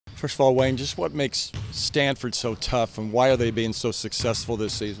First of all, Wayne, just what makes Stanford so tough, and why are they being so successful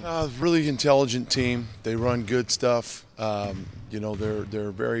this season? Really intelligent team. They run good stuff. They're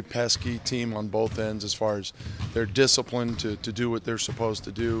a very pesky team on both ends as far as they're disciplined to do what they're supposed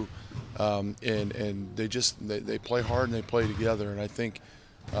to do, and they play hard and they play together. And I think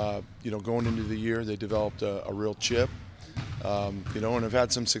going into the year they developed a real chip, and have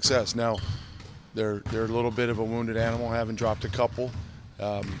had some success. Now they're a little bit of a wounded animal, having dropped a couple.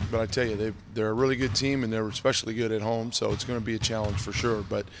 But I tell you, they're a really good team, and they're especially good at home, so it's going to be a challenge for sure.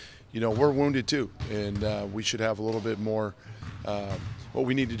 But, we're wounded too, and we should have a little bit more. What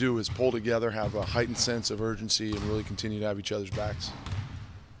we need to do is pull together, have a heightened sense of urgency, and really continue to have each other's backs.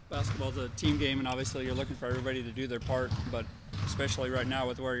 Basketball's a team game, and obviously you're looking for everybody to do their part, but especially right now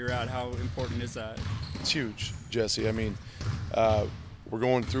with where you're at, how important is that? It's huge, Jesse. I mean, we're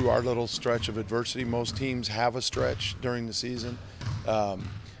going through our little stretch of adversity. Most teams have a stretch during the season.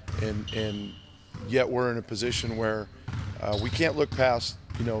 And yet we're in a position where we can't look past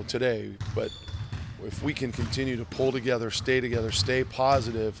today, but if we can continue to pull together, stay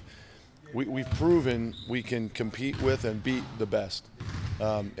positive, we've proven we can compete with and beat the best,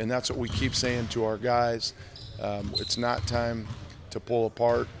 and that's what we keep saying to our guys. It's not time to pull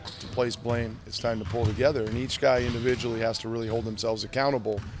apart, to place blame. It's time to pull together, and each guy individually has to really hold themselves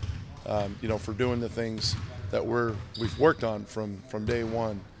accountable for doing the things that we've worked on from day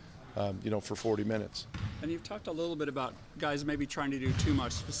one, for 40 minutes. And you've talked a little bit about guys maybe trying to do too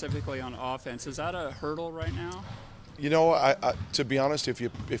much, specifically on offense. Is that a hurdle right now? I to be honest, if you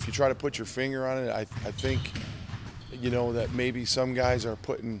try to put your finger on it, I think, that maybe some guys are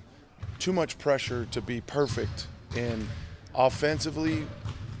putting too much pressure to be perfect, and offensively,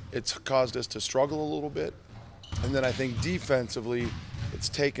 it's caused us to struggle a little bit, and then I think defensively, it's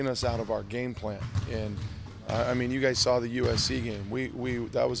taken us out of our game plan. And you guys saw the USC game.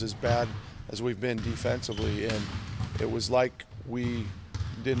 That was as bad as we've been defensively, and it was like we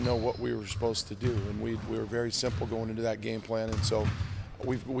didn't know what we were supposed to do, and we were very simple going into that game plan. And so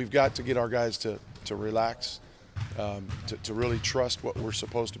we've got to get our guys to relax, to really trust what we're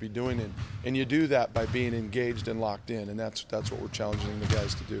supposed to be doing, and you do that by being engaged and locked in, and that's what we're challenging the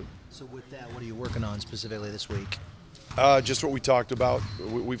guys to do. So with that, what are you working on specifically this week? Just what we talked about.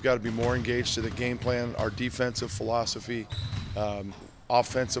 We've got to be more engaged to the game plan, our defensive philosophy,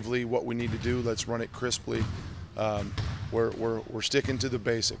 offensively, what we need to do. Let's run it crisply. We're sticking to the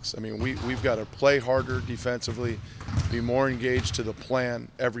basics. I mean, we've got to play harder defensively, be more engaged to the plan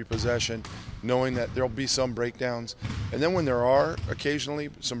every possession, knowing that there'll be some breakdowns. And then when there are occasionally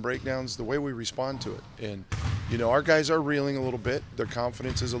some breakdowns, the way we respond to it. And, our guys are reeling a little bit. Their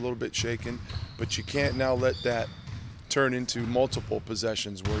confidence is a little bit shaken, but you can't now let that turn into multiple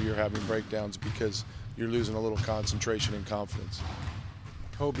possessions where you're having breakdowns because you're losing a little concentration and confidence.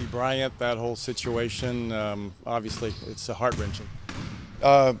 Kobe Bryant, that whole situation, obviously it's heart-wrenching.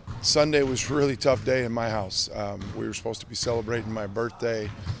 Sunday was a really tough day in my house. We were supposed to be celebrating my birthday.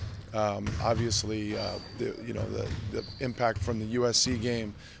 Obviously, the impact from the USC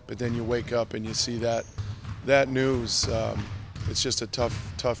game, but then you wake up and you see that news. It's just a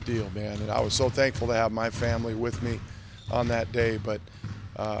tough deal, man. And I was so thankful to have my family with me on that day. But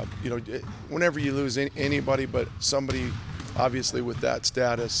whenever you lose anybody but somebody, obviously with that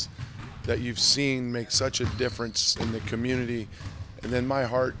status that you've seen make such a difference in the community, and then my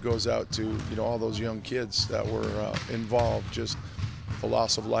heart goes out to all those young kids that were involved. Just the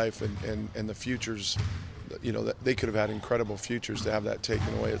loss of life and the futures. That they could have had incredible futures. To have that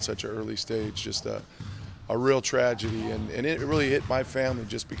taken away at such an early stage, just a real tragedy, and it really hit my family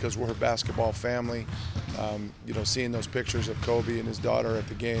just because we're a basketball family. Seeing those pictures of Kobe and his daughter at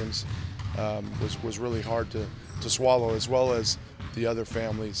the games was really hard to swallow, as well as the other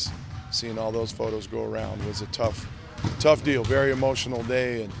families. Seeing all those photos go around was a tough deal, very emotional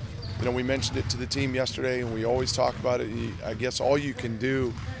day. And we mentioned it to the team yesterday, and we always talk about it. I guess all you can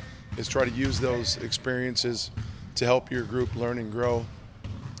do is try to use those experiences to help your group learn and grow.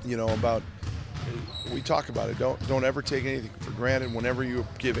 We talk about it. Don't ever take anything for granted. Whenever you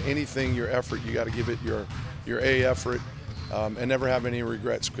give anything your effort, you got to give it your A effort, and never have any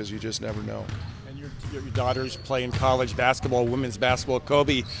regrets, because you just never know. And your daughter's playing college basketball, women's basketball.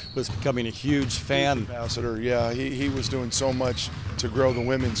 Kobe was becoming a huge fan. Ambassador, yeah, he was doing so much to grow the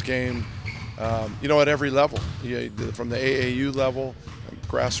women's game, at every level. From the AAU level,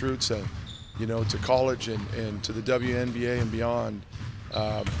 grassroots, to college and to the WNBA and beyond.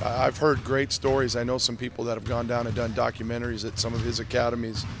 I've heard great stories. I know some people that have gone down and done documentaries at some of his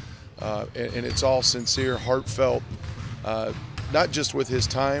academies, and it's all sincere, heartfelt, not just with his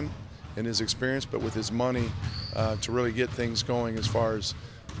time and his experience, but with his money to really get things going as far as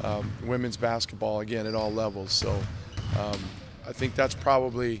women's basketball, again, at all levels. So I think that's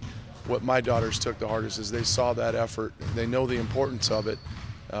probably what my daughters took the hardest, is they saw that effort. They know the importance of it,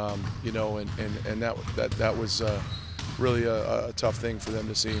 you know, and that was really a tough thing for them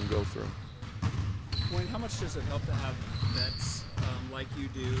to see and go through. Wayne, how much does it help to have vets like you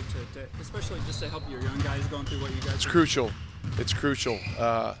do, to especially just to help your young guys going through what you guys It's are crucial. It's crucial.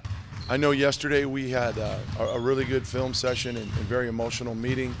 I know yesterday we had a really good film session and very emotional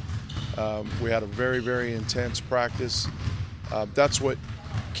meeting. We had a very, very intense practice. That's what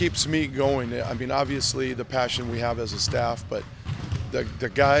keeps me going. I mean, obviously the passion we have as a staff, but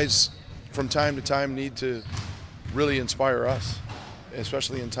the guys from time to time need to really inspire us,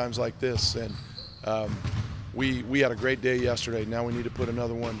 especially in times like this. And we had a great day yesterday. Now we need to put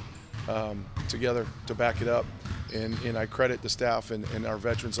another one together to back it up. And I credit the staff and our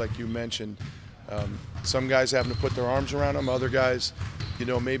veterans, like you mentioned. Some guys having to put their arms around them, other guys, you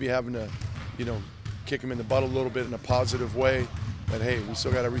know, maybe having to, you know, kick them in the butt a little bit in a positive way. That, hey, we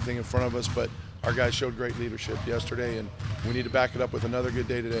still got everything in front of us, but our guys showed great leadership yesterday, and we need to back it up with another good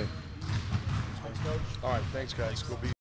day today. Thanks, Coach. All right, thanks, guys. Go be